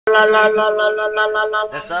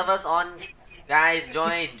The server's on. Guys,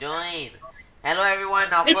 join. Hello everyone.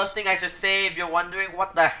 Now first thing I should say, if you're wondering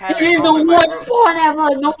what the hell This is is wrong the with my worst room, spawn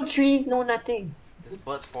ever. No trees, no nothing.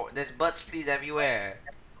 there's birch trees everywhere.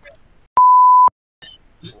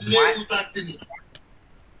 What?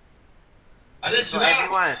 So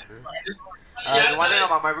everyone, if you're wondering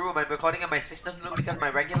about my room, I'm recording in my sister's room because my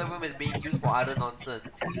regular room is being used for other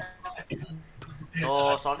nonsense.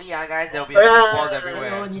 So sorry, yeah, guys, there'll be a brick walls Hello,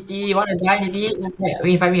 everywhere. Nithee. You wanna die, Nithee?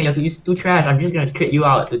 Wait, 5 minutes. You have to use 2 trash. I'm just gonna crit you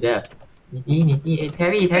out to death. Nithee. Hey,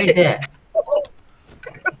 Terry's there.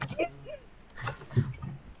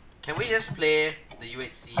 Can we just play the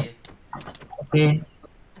UHC? Okay.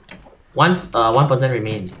 One person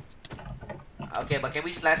remains. Okay, but can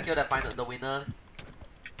we slash kill the winner?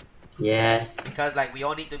 Yes. Because like we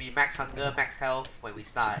all need to be max hunger, max health when we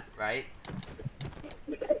start, right?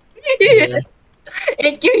 Yes.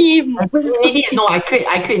 Hey, kill him! Nithee, no, I crit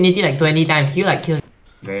Nithee like 20 times. You like kill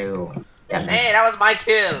very low. Yeah, nice. Hey, that was my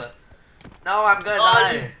kill! No, I'm gonna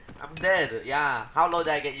die. I'm dead. Yeah. How low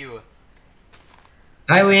did I get you?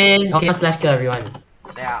 I win. Okay, now slash kill everyone.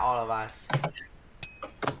 Yeah, all of us.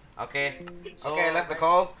 Okay. Okay, left the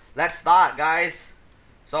call. Let's start, guys.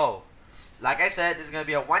 So, like I said, this is gonna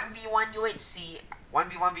be a 1v1 UHC.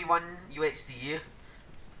 1v1v1 UHC.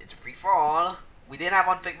 It's free for all. We didn't have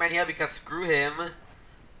one Figman here because screw him.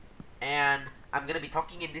 And I'm gonna be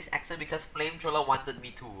talking in this accent because FlameTroller wanted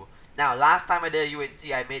me to. Now, last time I did a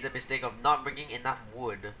UHC, I made the mistake of not bringing enough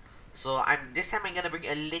wood. So this time I'm gonna bring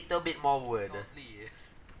a little bit more wood.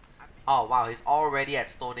 Please. Oh wow, he's already at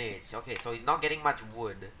Stone Age. Okay, so he's not getting much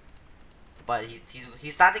wood, but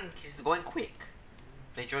he's going quick.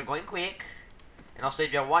 FlameTroller going quick. And also,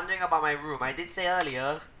 if you're wondering about my room, I did say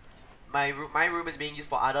earlier, my room is being used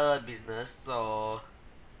for other business. So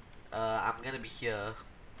I'm gonna be here.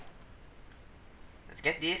 Let's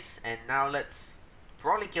get this, and now let's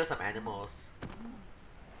probably kill some animals.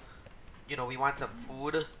 You know, we want some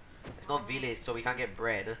food. There's no village, so we can't get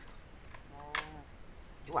bread.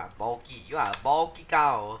 You are bulky. You are a bulky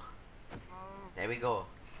cow. There we go.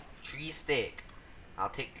 3 steak. I'll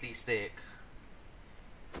take 3 steak.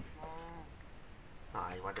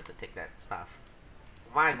 Ah, I wanted to take that stuff.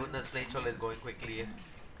 My goodness, FlameTroller is going quickly.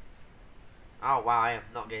 Oh wow, I am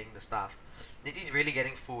not getting the stuff. Nithee's really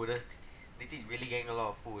getting food. Nithee's really getting a lot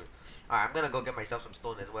of food. Alright, I'm gonna go get myself some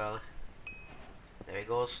stone as well. There we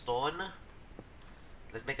go, stone.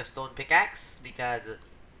 Let's make a stone pickaxe because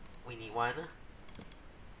we need one.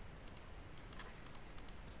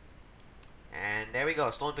 And there we go,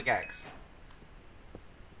 stone pickaxe.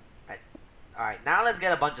 Alright, now let's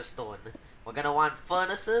get a bunch of stone. We're gonna want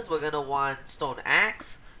furnaces, we're gonna want stone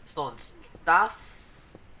axe, stone stuff.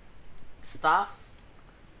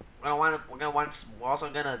 We're also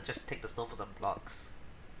gonna just take the stone for some blocks.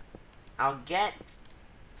 I'll get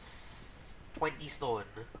 20 stone.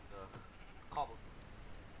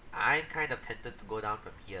 I'm kind of tempted to go down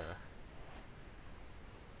from here.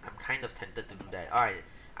 I'm kind of tempted to do that. Alright,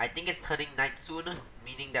 I think it's turning night soon,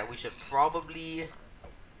 meaning that we should probably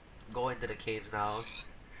go into the caves now.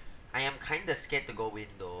 I am kind of scared to go in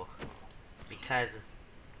though, because,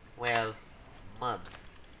 well, mobs.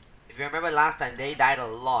 If you remember last time, they died a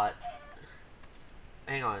lot.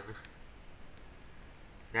 Hang on.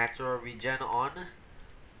 Natural regen on.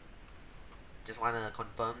 Just want to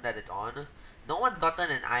confirm that it's on. No one's gotten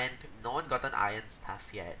iron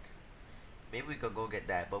stuff yet. Maybe we could go get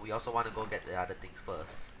that, but we also want to go get the other things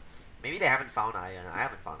first. Maybe they haven't found iron. I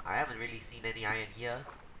haven't really seen any iron here.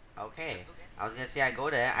 Okay. I was gonna say I go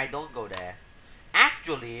there. I don't go there.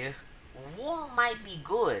 Actually, wool might be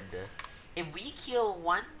good. If we kill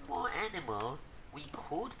one more animal, we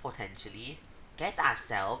could potentially get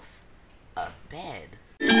ourselves a bed.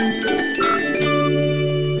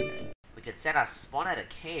 We could set our spawn at a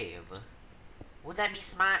cave. Would that be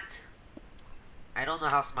smart? I don't know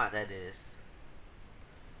how smart that is.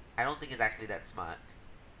 I don't think it's actually that smart.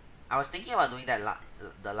 I was thinking about doing that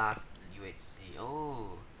the last UHC.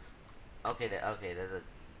 Oh. Okay, there's a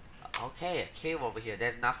cave over here.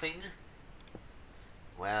 There's nothing.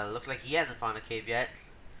 Well, looks like he hasn't found a cave yet.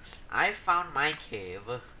 I found my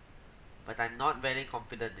cave, but I'm not very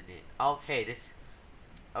confident in it. Okay,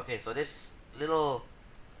 so this little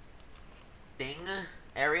thing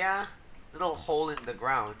area, little hole in the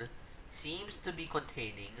ground, seems to be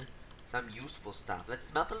containing some useful stuff. Let's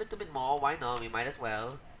smelt a little bit more. Why not? We might as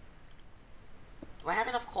well. Do I have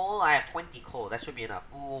enough coal? I have 20 coal. That should be enough.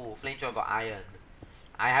 Ooh, FlameTrollerGaming got iron.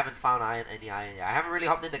 I haven't found any iron yet. I haven't really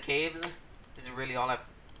hopped in the caves. This is really all I've...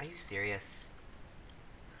 Are you serious?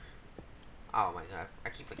 Oh my god, I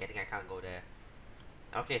keep forgetting I can't go there.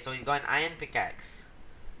 Okay, so you got an iron pickaxe.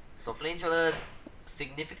 So FlameTroller is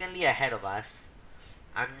significantly ahead of us.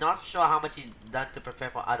 I'm not sure how much he's done to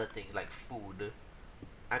prepare for other things like food.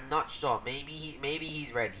 I'm not sure. Maybe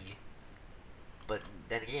he's ready. But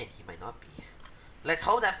then again, he might not be. Let's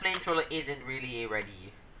hope that FlameTroller isn't really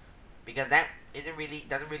ready, because that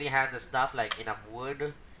doesn't really have the stuff like enough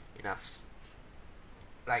wood,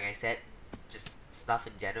 like I said, just stuff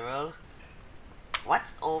in general.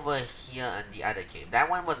 What's over here in the other cave? That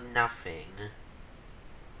one was nothing.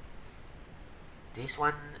 This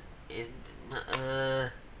one is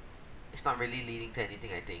it's not really leading to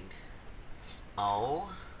anything, I think.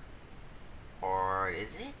 Oh, or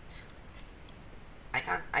is it? I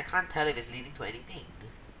can't tell if it's leading to anything.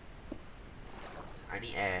 I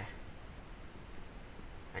need air.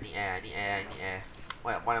 I need air.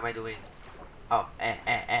 What am I doing? Oh,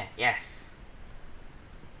 air. Yes.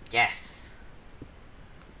 Yes.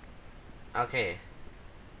 Okay.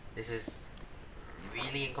 This is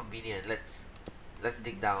really inconvenient. Let's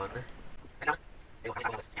dig down.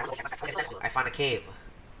 I found a cave.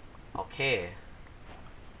 Okay.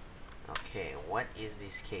 Okay, what is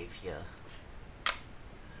this cave here?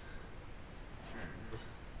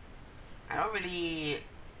 I don't really...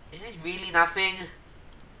 Is this really nothing?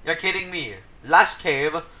 You're kidding me. Lush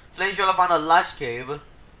cave. FlameTroller found a lush cave.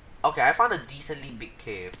 Okay, I found a decently big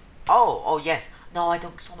cave. Oh yes. No, I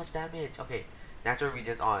took so much damage. Okay, natural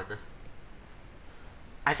regions on.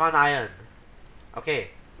 I found iron.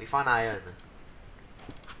 Okay, we found iron.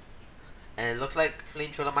 And it looks like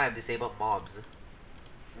FlameTroller might have disabled mobs.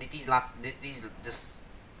 Nithee's just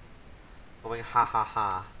going ha ha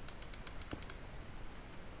ha.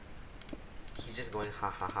 He's just going ha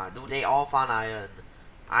ha ha. Dude, they all found iron.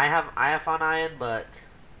 I have found iron, but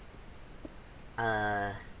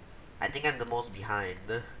I think I'm the most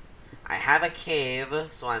behind. I have a cave,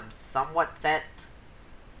 so I'm somewhat set.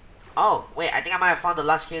 Oh wait, I think I might have found the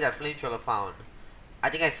last cave that FlameTroller found. I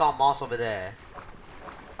think I saw moss over there.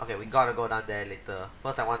 Okay, we gotta go down there later.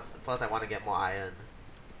 First I want to get more iron.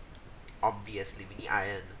 Obviously, we need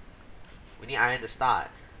iron. We need iron to start.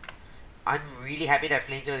 I'm really happy that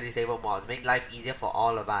FlameTroller disabled mods. Make life easier for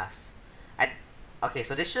all of us. Okay,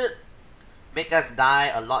 so this should make us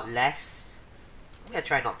die a lot less. I'm gonna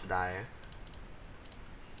try not to die.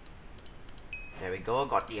 There we go,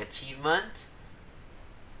 got the achievement.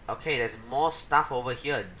 Okay, there's more stuff over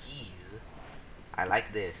here. Jeez. I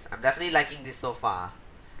like this. I'm definitely liking this so far.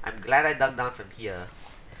 I'm glad I dug down from here.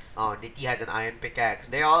 Oh, Nithee has an iron pickaxe.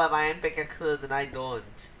 They all have iron pickaxes and I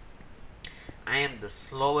don't. I am the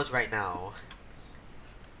slowest right now.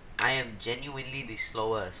 I am genuinely the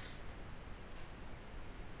slowest.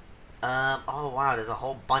 Oh wow, there's a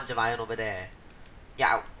whole bunch of iron over there.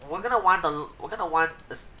 Yeah, we're gonna want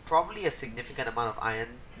probably a significant amount of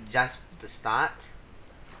iron just to start.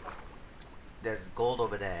 There's gold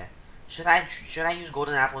over there. Should I use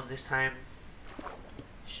golden apples this time?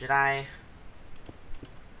 Should I?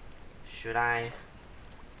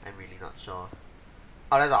 I'm really not sure.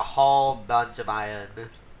 Oh, there's a whole bunch of iron.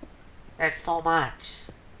 There's so much.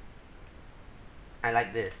 I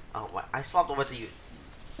like this. Oh, what? I swapped over to you.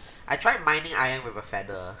 I tried mining iron with a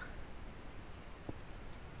feather.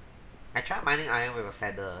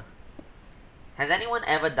 Has anyone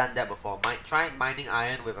ever done that before? Try mining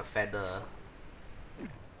iron with a feather.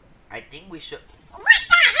 I think we should... What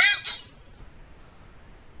the heck?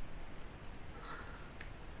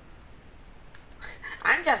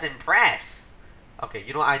 I'm just impressed. Okay,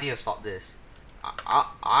 you know what? I need to stop this.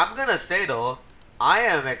 I'm gonna say though, I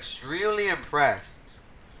am extremely impressed.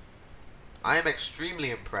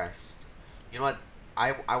 You know what?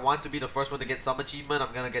 I want to be the first one to get some achievement.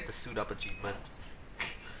 I'm gonna get the suit up achievement.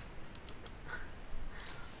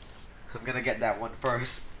 I'm gonna get that one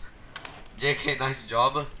first. JK, nice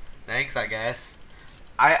job. Thanks, I guess.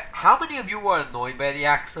 How many of you were annoyed by the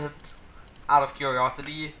accent? Out of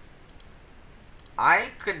curiosity.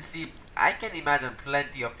 I can imagine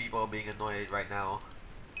plenty of people being annoyed right now.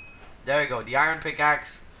 There we go, the iron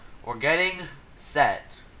pickaxe. We're getting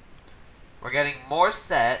set. We're getting more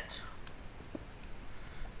set.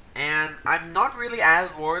 And I'm not really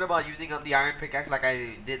as worried about using up the iron pickaxe like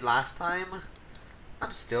I did last time.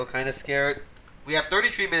 I'm still kind of scared. We have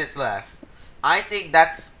 33 minutes left. I think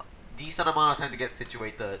that's a decent amount of time to get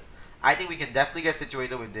situated. I think we can definitely get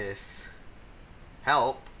situated with this.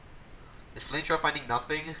 Help. Is FlameTroller finding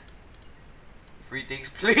nothing? Free things,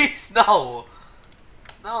 please? No!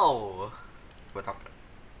 No! What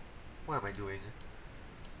am I doing?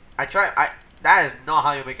 That is not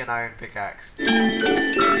how you make an iron pickaxe. I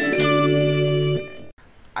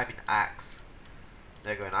mean axe.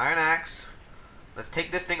 There you go, an iron axe. Let's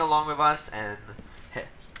take this thing along with us and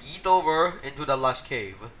heat over into the lush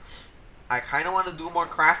cave. I kind of want to do more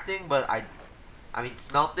crafting, but I mean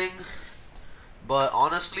smelting, but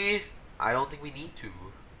honestly, I don't think we need to.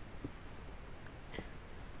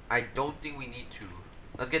 I don't think we need to.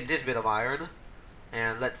 Let's get this bit of iron,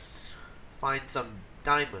 and let's find some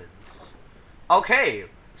diamonds. Okay,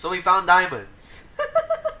 so we found diamonds.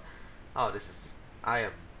 Oh, I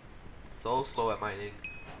am so slow at mining.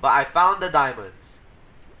 But I found the diamonds.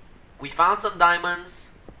 We found some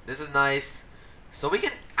diamonds. This is nice. So we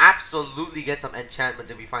can absolutely get some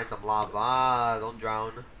enchantments if we find some lava. Don't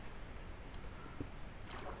drown.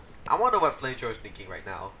 I wonder what FlameTroller is thinking right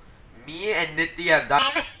now. Me and Nitty have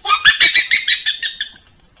died.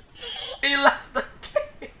 He left the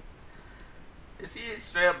game. Is he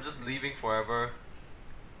straight up just leaving forever?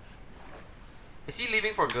 Is he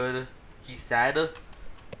leaving for good? He's sad.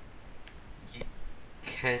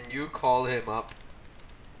 Can you call him up?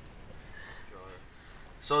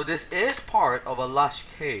 So this is part of a lush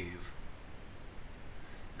cave.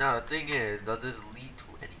 Now the thing is, does this lead to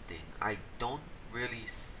anything? I don't really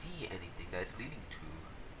see anything that it's leading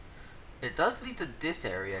to. It does lead to this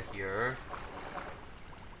area here,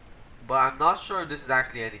 but I'm not sure if this is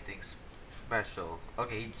actually anything special.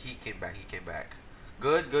 Okay, he came back. He came back.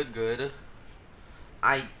 Good, good, good.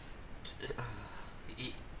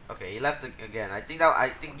 Okay, he left again. I think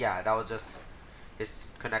yeah, that was just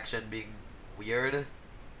his connection being weird.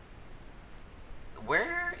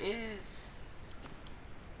 Where is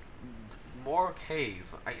more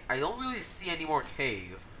cave? I don't really see any more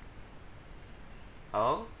cave.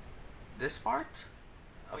 Oh, this part?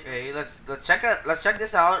 Okay, let's check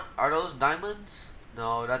this out. Are those diamonds?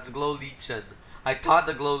 No, that's glow lichen. I thought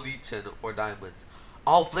the glow lichen were diamonds.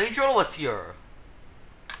 Oh, FlameTroller was here.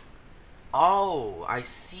 Oh, I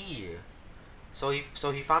see. So he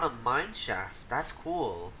found a mine shaft. That's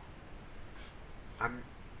cool.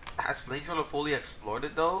 Has FlameTroller fully explored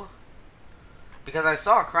it though? Because I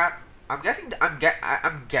saw a crap. I'm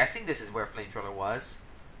guessing this is where FlameTroller was.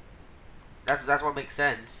 That's what makes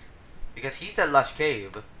sense. Because he said lush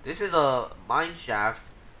cave. This is a mine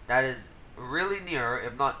shaft that is really near,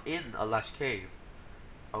 if not in, a lush cave.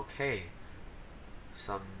 Okay.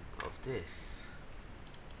 Some of this.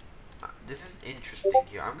 This is interesting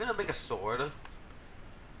here. I'm gonna make a sword.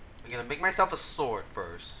 I'm gonna make myself a sword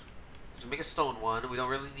first. So make a stone one. We don't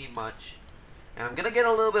really need much. And I'm gonna get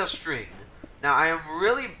a little bit of string. Now I am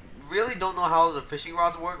really don't know how the fishing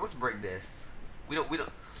rods work. Let's break this. We don't.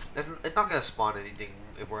 It's not gonna spawn anything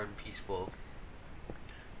if we're in peaceful.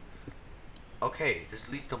 Okay, this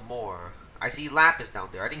leads to more. I see lapis down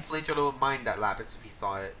there. I think FlameTroller would mind that lapis if he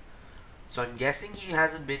saw it. So I'm guessing he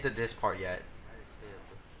hasn't been to this part yet. That is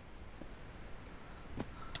him.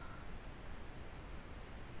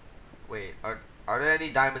 Wait, are there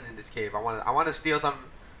any diamonds in this cave? I want to steal some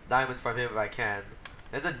diamonds from him if I can.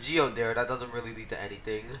 There's a geode there that doesn't really lead to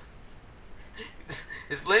anything.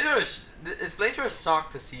 Is FlameTroller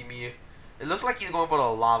shocked to see me? It looks like he's going for the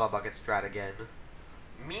lava bucket strat again.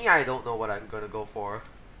 Me, I don't know what I'm gonna go for.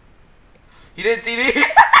 He didn't see me.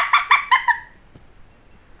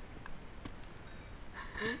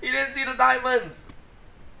 He didn't see the diamonds.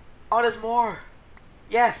 Oh, there's more.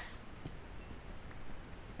 Yes.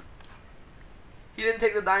 He didn't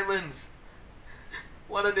take the diamonds.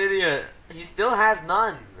 What an idiot. He still has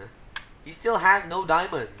none. He still has no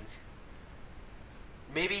diamonds.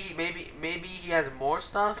 Maybe he has more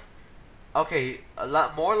stuff. Okay, a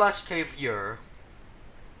lot more lush cave here.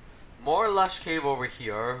 More lush cave over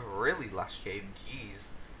here. Really lush cave.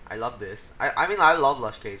 Jeez. I love this. I mean, I love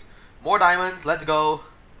lush caves. More diamonds. Let's go.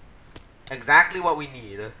 Exactly what we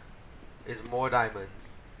need is more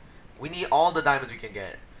diamonds. We need all the diamonds we can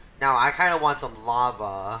get. Now, I kind of want some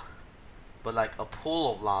lava. But like a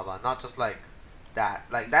pool of lava. Not just like that.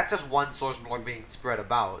 Like, that's just one source block being spread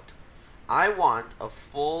about. I want a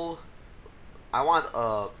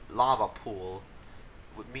lava pool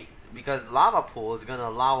with me, because lava pool is gonna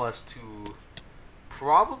allow us to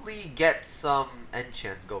probably get some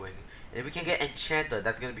enchants going. And if we can get enchanted,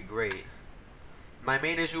 that's gonna be great. My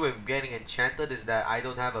main issue with getting enchanted is that I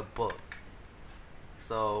don't have a book.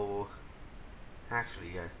 So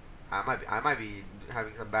actually, yes, I might be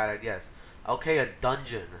having some bad ideas. Okay, a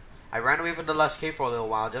dungeon. I ran away from the lush cave for a little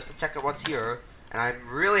while just to check out what's here. And I'm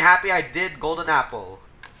really happy I did golden apple.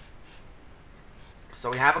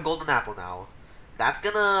 So we have a golden apple now. That's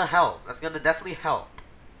gonna help. That's gonna definitely help.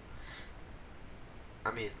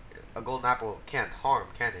 I mean, a golden apple can't harm,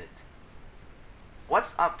 can it?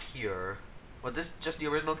 What's up here? Was this just the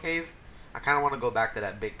original cave? I kind of want to go back to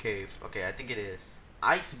that big cave. Okay, I think it is.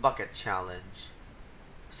 Ice bucket challenge.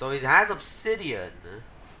 So he has obsidian.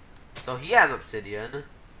 So he has obsidian.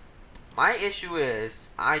 My issue is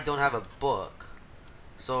I don't have a book.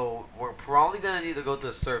 So we're probably gonna need to go to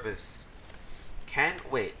the surface. Can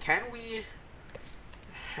we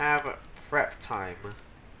have prep time?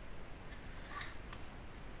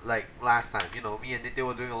 Like last time, you know, me and Nithee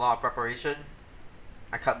were doing a lot of preparation.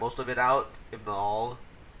 I cut most of it out, if not all.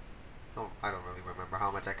 Oh, I don't really remember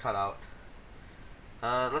how much I cut out.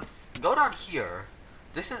 Let's go down here.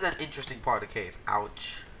 This is an interesting part of the cave.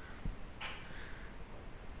 Ouch.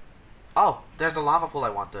 Oh, there's the lava pool I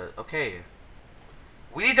wanted. Okay.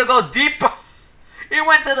 We need to go deeper. He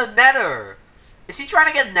went to the nether. Is he trying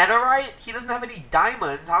to get netherite? He doesn't have any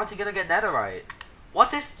diamonds. How is he gonna get netherite?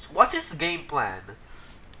 What's his game plan?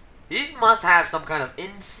 He must have some kind of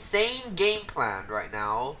insane game plan right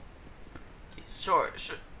now. Sure.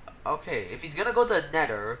 Okay, if he's gonna go to the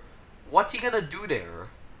nether, what's he gonna do there?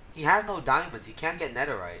 He has no diamonds. He can't get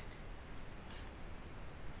netherite.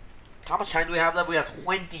 How much time do we have left? We have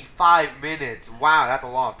 25 minutes. Wow, that's a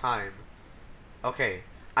lot of time. Okay,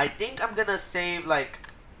 I think I'm gonna save like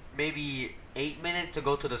maybe 8 minutes to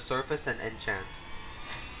go to the surface and enchant.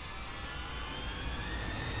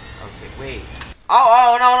 Okay, wait.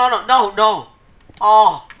 Oh, no.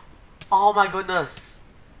 Oh my goodness.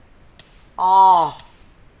 Oh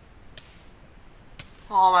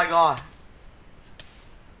my god.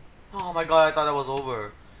 Oh my god, I thought that was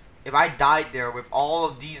over. If I died there with all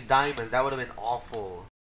of these diamonds, that would have been awful.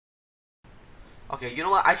 Okay, you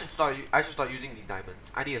know what? I should start using these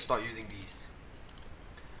diamonds. I need to start using these.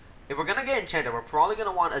 If we're gonna get enchanted, we're probably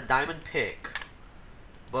gonna want a diamond pick.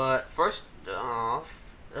 But first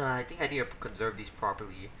off, I think I need to conserve these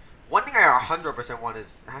properly. One thing I 100% want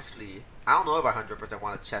is actually, I don't know if I 100%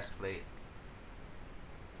 want a chest plate.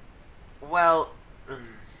 Well,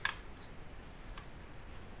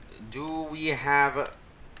 do we have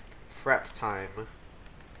prep time?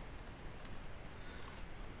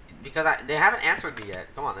 Because they haven't answered me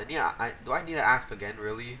yet. Come on, do I need to ask again,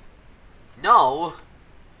 really? No!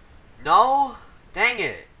 No? Dang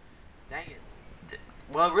it!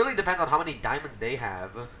 Well, it really depends on how many diamonds they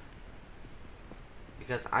have.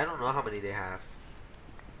 Because I don't know how many they have.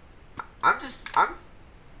 How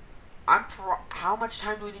much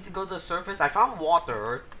time do we need to go to the surface? I found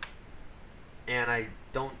water. And I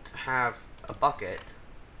don't have a bucket.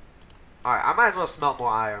 Alright, I might as well smelt more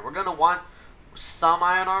iron. We're gonna want some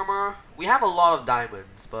iron armor. We have a lot of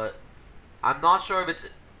diamonds, but I'm not sure if it's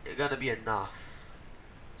gonna be enough.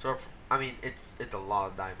 So, I mean, it's a lot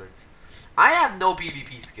of diamonds. I have no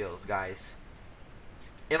PvP skills, guys.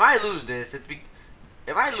 If I lose this,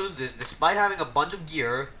 despite having a bunch of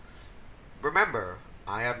gear, remember,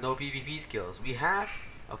 I have no PvP skills. We have,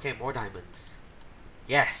 okay, more diamonds.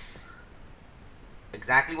 Yes.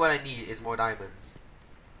 Exactly what I need is more diamonds.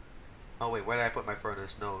 Oh wait, where did I put my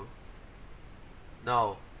furnace? No,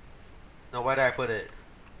 where did I put it?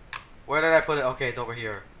 Okay, it's over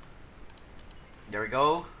here. There we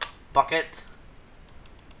go. Bucket.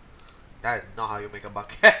 That is not how you make a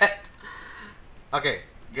bucket. Okay,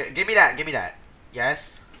 give me that.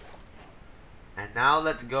 Yes. And now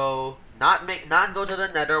let's go. Not go to the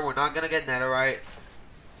nether. We're not gonna get netherite.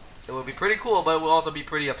 It will be pretty cool, but it will also be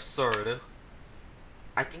pretty absurd.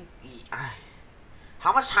 I think.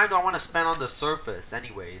 How much time do I want to spend on the surface,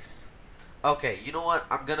 anyways? Okay, you know what?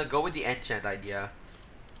 I'm gonna go with the enchant idea.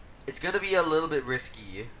 It's gonna be a little bit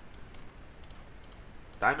risky.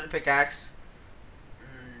 Diamond pickaxe.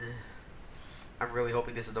 I'm really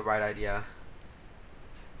hoping this is the right idea.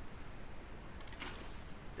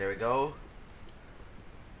 There we go.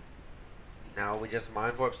 Now we just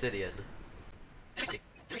mine for obsidian.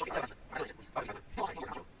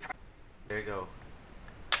 There we go.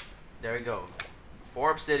 There we go.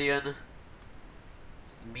 4 obsidian.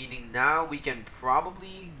 Meaning now we can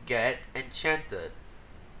probably get enchanted.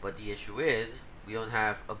 But the issue is, we don't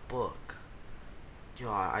have a book.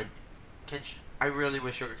 Yeah, I really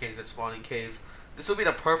wish sugarcane could spawn in caves. This would be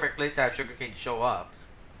the perfect place to have sugarcane show up.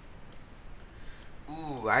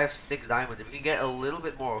 Ooh, I have 6 diamonds. If we can get a little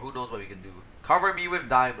bit more, who knows what we can do. Cover me with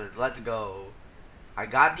diamonds. Let's go. I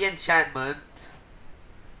got the enchantment.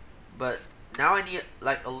 But now I need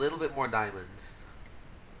like a little bit more diamonds.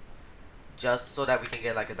 Just so that we can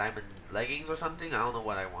get like a diamond leggings or something. I don't know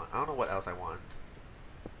what I want. I don't know what else I want.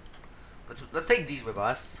 Let's take these with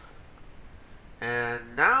us.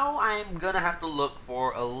 And now I'm gonna have to look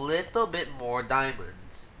for a little bit more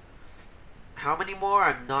diamonds. How many more?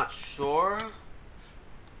 I'm not sure.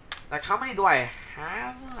 Like, how many do I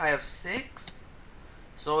have? I have 6.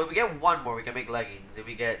 So if we get 1 more, we can make leggings. If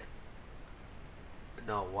we get...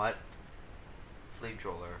 No, what?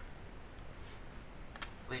 FlameTroller.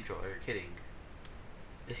 FlameTroller, you're kidding.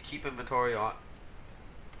 is keep inventory on.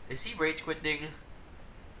 Is he rage quitting?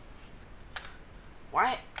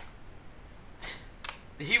 Why?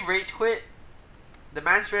 Did he rage quit? The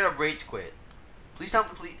man straight up rage quit. Please tell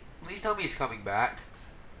me he's coming back.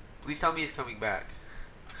 Please tell me he's coming back.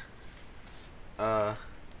 Wanna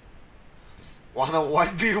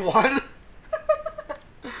 1v1?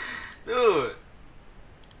 Dude.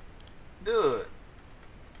 Dude.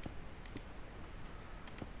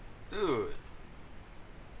 Dude.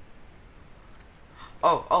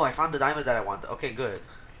 Oh, I found the diamond that I wanted. Okay, good.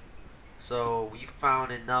 So, we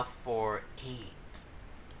found enough for 8.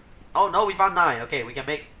 Oh, no, we found 9. Okay, we can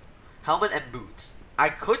make helmet and boots. I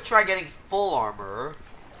could try getting full armor.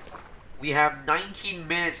 We have 19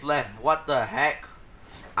 minutes left. What the heck?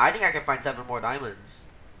 I think I can find 7 more diamonds.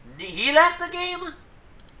 He left the game?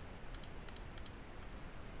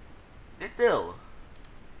 Still.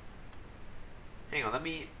 Hang on, let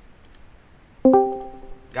me...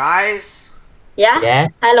 Guys? Yeah? Yeah?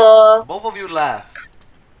 Hello. Both of you left.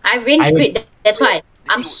 I rage quit. That's why.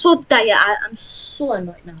 I'm so tired. I'm so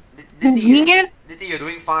annoyed now. Nitty, you're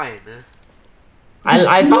doing fine.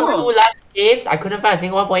 I found No. 2 large caves. I couldn't find a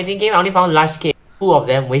single 1.18 game. I only found large caves. 2 of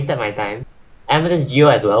them wasted my time. Amethyst Geo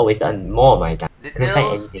as well wasted more of my time. Couldn't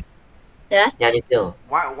find anything. Yeah? Yeah, still.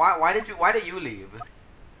 Why did you leave?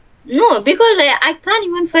 No, because I can't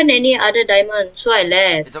even find any other diamond, so I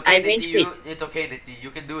left. It's okay, I rage Nitty, quit. it's okay, Nitty.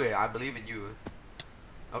 You can do it. I believe in you.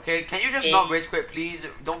 Okay, can you just not rage quit, please?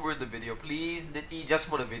 Don't ruin the video, please, Nitty. Just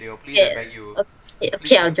for the video, please. I beg you. Okay,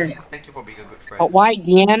 Please, I'll join. please. Thank you for being a good friend. But why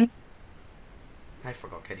again? I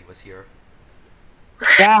forgot Keddy was here.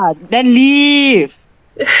 Yeah, then leave.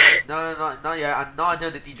 No, not yet. Not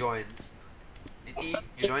until Nitty joins. Nitty,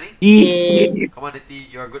 you joining? Leave. Come on,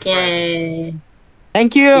 Nitty. You're a good friend. Yeah.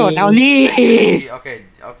 Thank you. Now leave. Nitty, okay,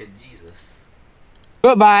 Jesus.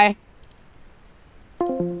 Goodbye.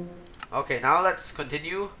 Okay, now let's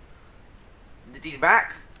continue. Nitty's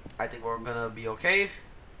back. I think we're gonna be okay.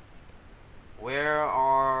 Where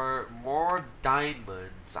are more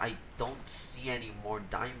diamonds? I don't see any more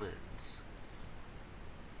diamonds.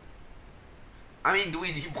 I mean, do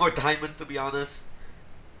we need more diamonds, to be honest?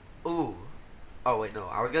 Ooh. Oh wait, no.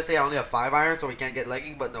 I was gonna say I only have 5 iron, so we can't get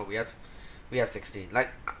legging, but no, we have 16.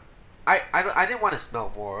 Like, I didn't want to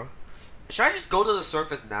smelt more. Should I just go to the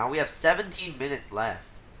surface now? We have 17 minutes left.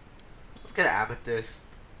 Let's get amethyst.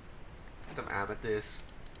 Get some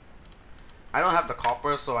amethyst. I don't have the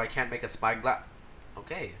copper, so I can't make a spyglass.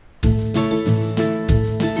 Okay.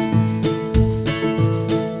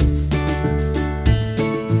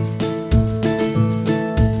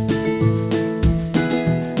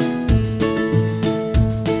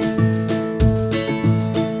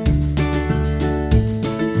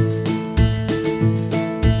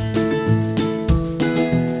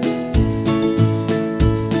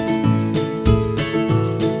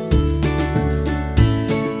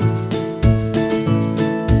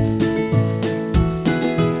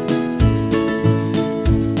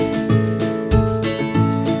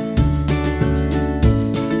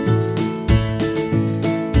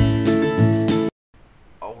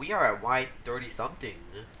 We are at white 30 something.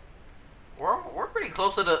 We're pretty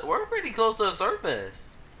close to the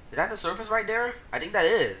surface. Is that the surface right there? I think that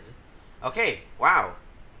is. Okay, wow.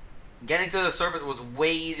 Getting to the surface was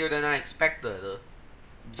way easier than I expected.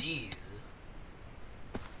 Jeez.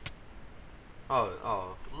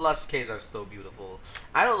 Oh, lush caves are so beautiful.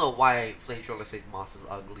 I don't know why FlameTroller says moss is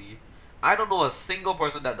ugly. I don't know a single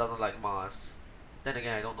person that doesn't like moss. Then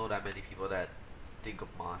again, I don't know that many people that think of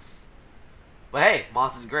moss. But hey,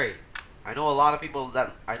 moss is great. I know a lot of people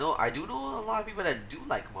that I do know a lot of people that do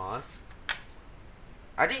like moss.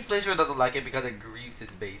 I think FlameTroller doesn't like it because it grieves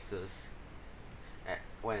his bases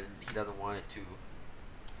when he doesn't want it to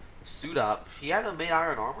suit up. He hasn't made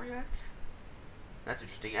iron armor yet. That's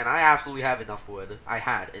interesting. And I absolutely have enough wood. I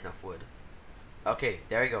had enough wood. Okay,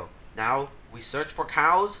 there we go. Now we search for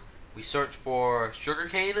cows. We search for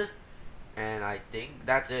sugarcane, and I think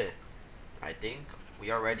that's it. I think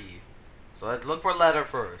we are ready. So let's look for leather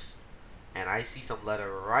first. And I see some leather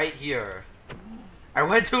right here. I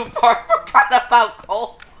went too far, forgot about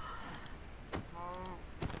coal.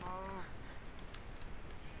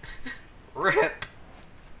 Rip.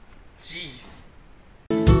 Jeez.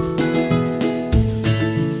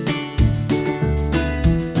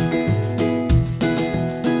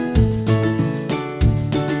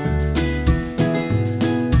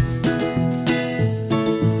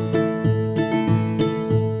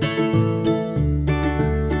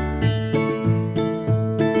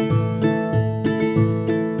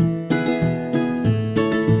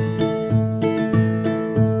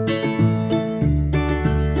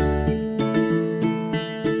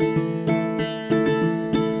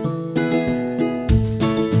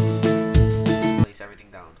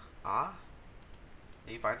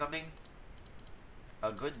 find something?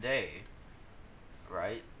 A good day,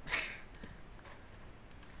 right?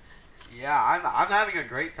 Yeah, I'm having a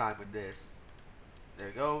great time with this. There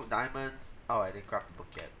you go, diamonds. Oh, I didn't craft the book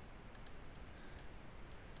yet.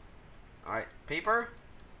 Alright, paper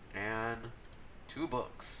and 2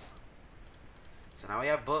 books. So now we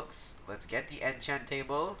have books. Let's get the enchant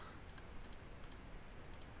table.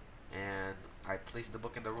 And I placed the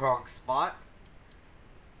book in the wrong spot.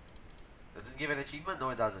 Does it give an achievement? No,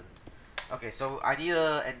 it doesn't. Okay, so I need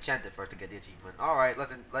to enchant it first to get the achievement. Alright,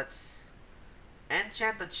 let's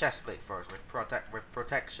enchant the chest plate first with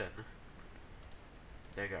protection.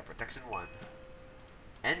 There you go, protection 1.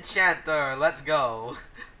 Enchanter, let's go.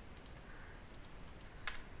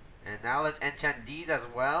 And now let's enchant these as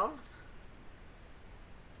well.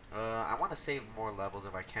 I want to save more levels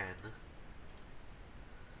if I can.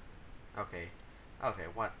 Okay. Okay,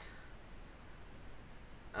 what?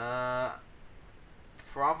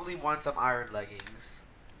 Probably want some iron leggings.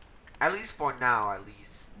 At least for now, at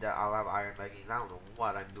least. That I'll have iron leggings. I don't know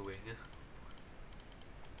what I'm doing.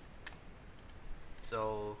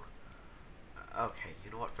 So... Okay,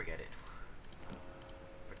 you know what? Forget it.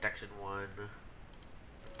 Protection 1.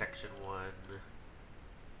 Protection 1.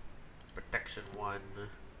 Protection 1.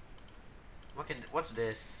 What's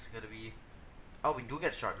this gonna be? Oh, we do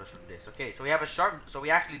get sharpness from this. Okay, so we have a so we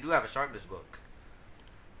actually do have a sharpness book.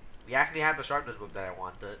 We actually have the sharpness book that I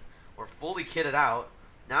wanted. We're fully kitted out.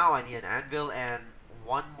 Now I need an anvil and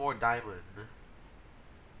 1 more diamond.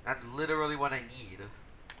 That's literally what I need.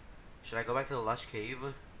 Should I go back to the lush cave?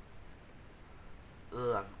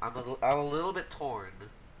 Ugh, I'm a little bit torn.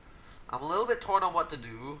 I'm a little bit torn on what to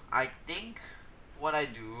do. I think what I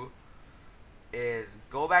do is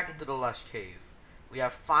go back into the lush cave. We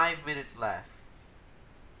have 5 minutes left.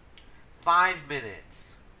 5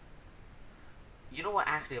 minutes. You know what,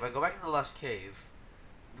 actually, if I go back into the lush cave,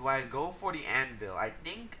 do I go for the anvil? I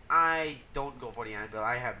think I don't go for the anvil.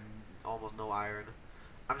 I have almost no iron.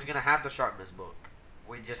 I'm just gonna have the sharpness book.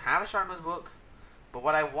 We just have a sharpness book. But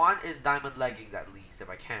what I want is diamond leggings at least, if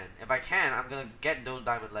I can. If I can, I'm gonna get those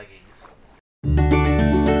diamond leggings.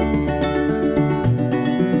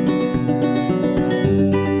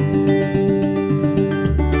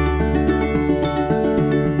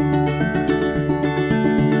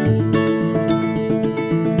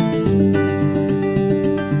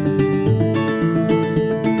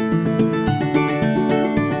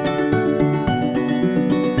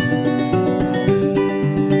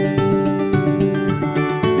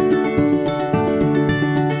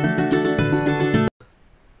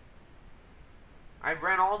 I've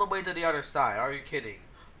ran all the way to the other side. Are you kidding?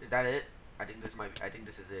 Is that it? I think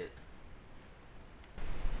this is it.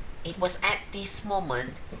 It was at this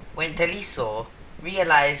moment when Teliso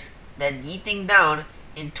realized that yeeting down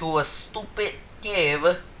into a stupid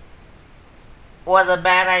cave was a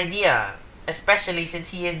bad idea, especially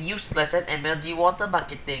since he is useless at MLG water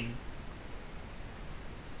bucketing.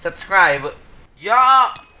 Subscribe.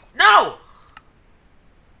 Yeah. No.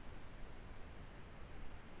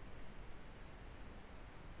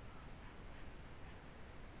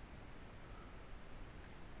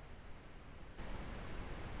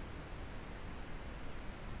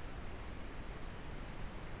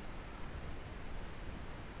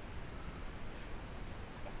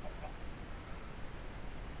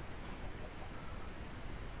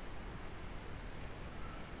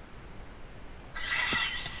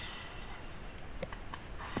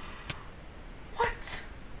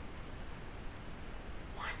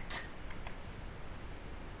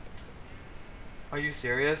 Are you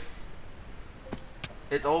serious?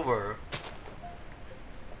 It's over.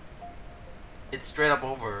 It's straight up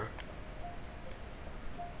over.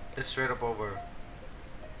 It's straight up over.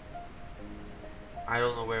 I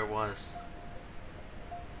don't know where it was.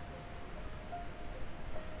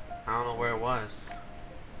 I don't know where it was.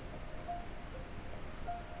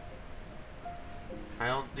 I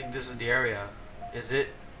don't think this is the area. Is it?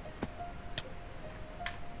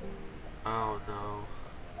 Oh no.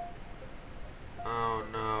 Oh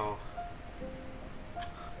no.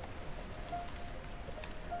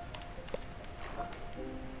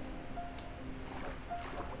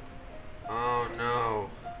 Oh no.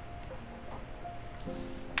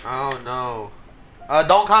 Oh no.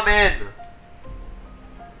 Don't come in!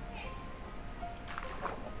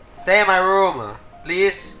 Stay in my room,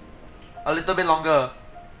 please. A little bit longer.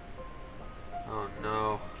 Oh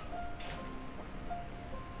no.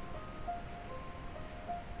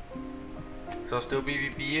 So still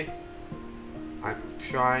PvP. I'm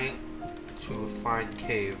trying to find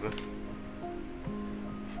cave.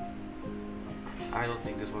 I don't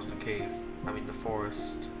think this was the cave. I mean the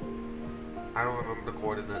forest. I don't remember the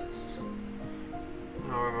coordinates. I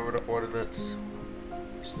don't remember the coordinates.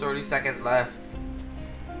 There's 30 seconds left.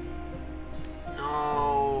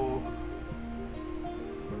 No.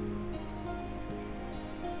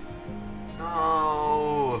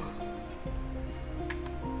 No.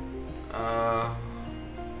 Oh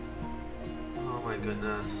my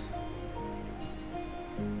goodness.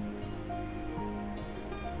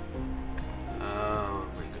 Oh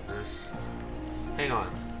my goodness. Hang on.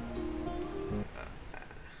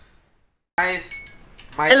 Guys,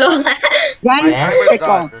 Hello. my Guys, timer's take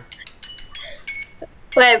off. done.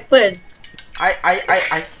 What happened?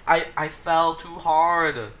 I fell too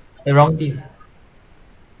hard. The wrong team.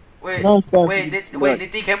 Wait, No, no, wait,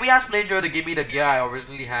 Nithee, can we ask FlameTrollerGaming to give me the gear I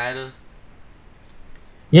originally had?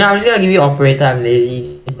 Yeah, I'm just gonna give you operator. I'm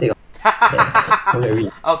lazy. Just take off. I'm gonna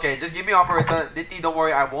read. Okay, just give me operator. Nithee, don't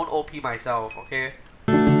worry, I won't OP myself, okay?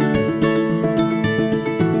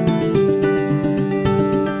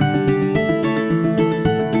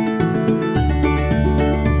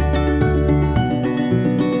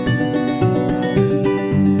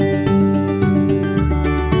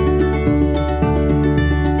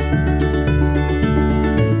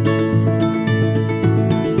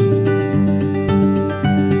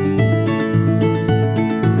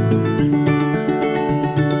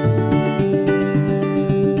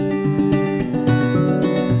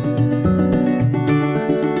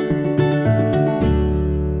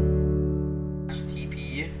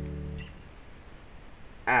 TP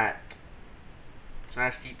at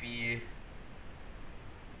 /TP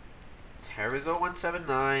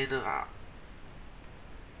Terrozo179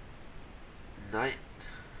 Night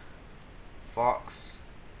Fox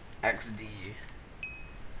XD.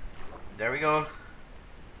 There we go.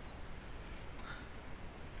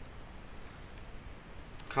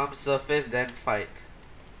 Come surface, then fight.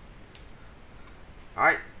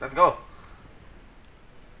 Alright, let's go.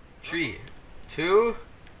 3, 2,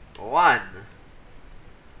 1.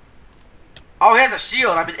 Oh, he has a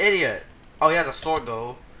shield. I'm an idiot. Oh, he has a sword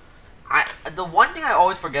though. The one thing I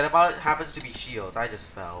always forget about happens to be shields. I just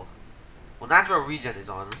fell. Well, natural regen is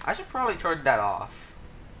on. I should probably turn that off.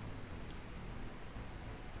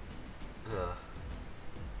 Ugh.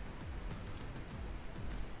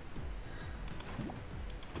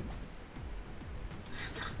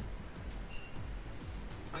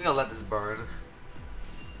 I'm gonna let this burn.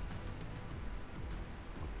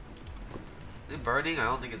 Is it burning? I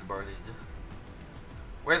don't think it's burning.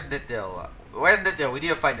 Where's Nithee? Where's Nithee? We need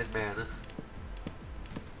to fight this man.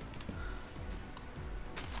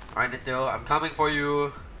 Alright, Nithee, I'm coming for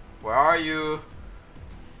you. Where are you?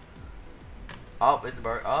 Oh, it's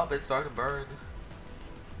burn. Oh, it's starting to burn.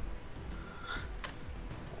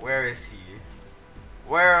 Where is he?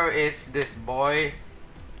 Where is this boy?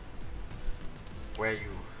 Where are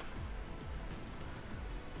you?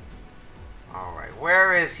 Alright,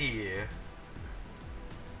 where is he?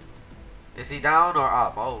 Is he down or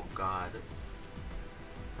up? Oh god.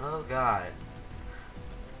 Oh god.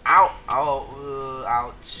 Ow! Oh,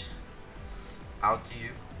 ouch. Ouchie.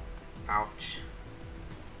 Ouch.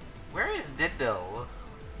 Where is Nithee?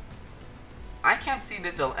 I can't see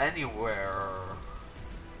Nithee anywhere.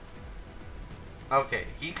 Okay,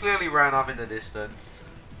 he clearly ran off in the distance.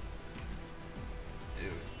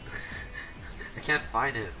 Dude. I can't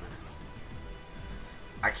find him.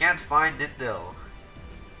 I can't find Nithee.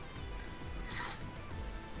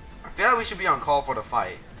 I feel like we should be on call for the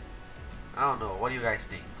fight. I don't know. What do you guys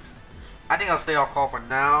think? I think I'll stay off call for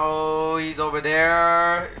now. He's over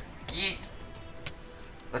there. Yeet.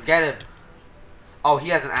 Let's get him. Oh, he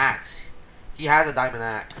has an axe. He has a diamond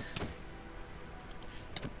axe.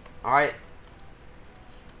 Alright.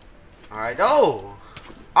 Alright. Oh!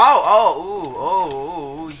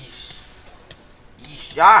 Oh! Ooh! Yeesh.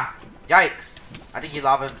 Yeesh. Ah! Yikes. I think he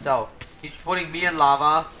lava himself. He's putting me in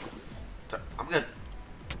lava. I'm good.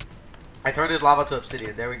 I turned his lava to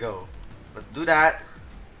obsidian. There we go. Let's do that.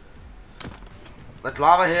 Let's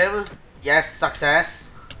lava him. Yes,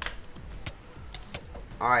 success.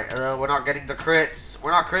 Alright, we're not getting the crits.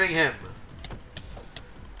 We're not critting him.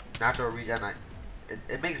 Natural regen.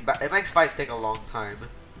 It makes fights take a long time.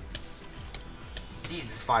 Jeez,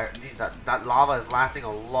 this fire. That lava is lasting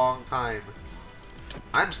a long time.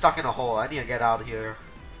 I'm stuck in a hole. I need to get out of here.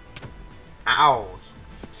 Ow.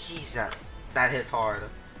 Jeez, that hits hard.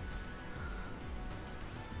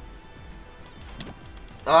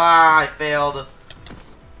 Ah, I failed.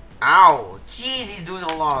 Ow. Jeez, he's doing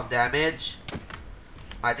a lot of damage.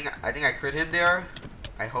 I think I crit him there.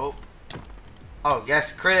 I hope. Oh,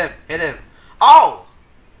 yes, crit him. Hit him. Oh!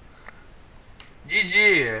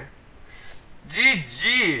 GG.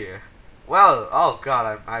 GG. Well, oh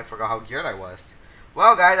god, I forgot how geared I was.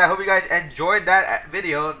 Well, guys, I hope you guys enjoyed that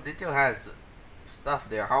video. Nintendo has stuff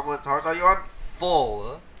there. How much hearts are you on?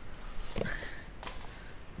 Full.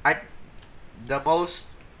 The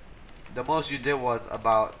most you did was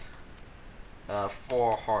about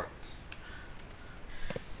 4 hearts.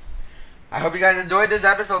 I hope you guys enjoyed this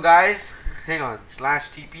episode, guys. Hang on,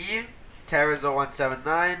 /TP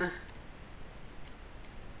Terrazo179.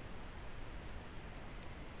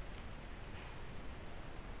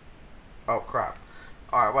 Oh crap.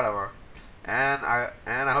 Alright, whatever. And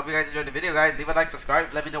I hope you guys enjoyed the video, guys. Leave a like,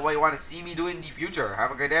 subscribe, let me know what you want to see me do in the future.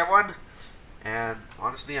 Have a great day, everyone. And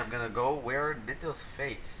honestly, I'm gonna go wear Nintendo's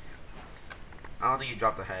face. I don't think he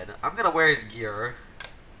dropped the head. I'm gonna wear his gear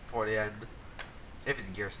for the end. If his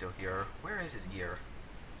gear's still here. Where is his gear?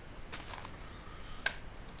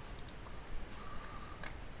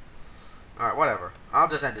 Alright, whatever. I'll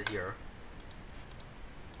just end it here.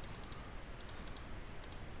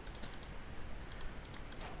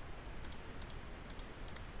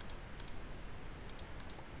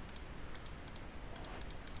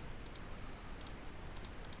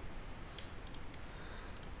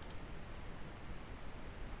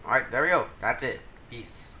 Alright, there we go. That's it.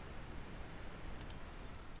 Peace.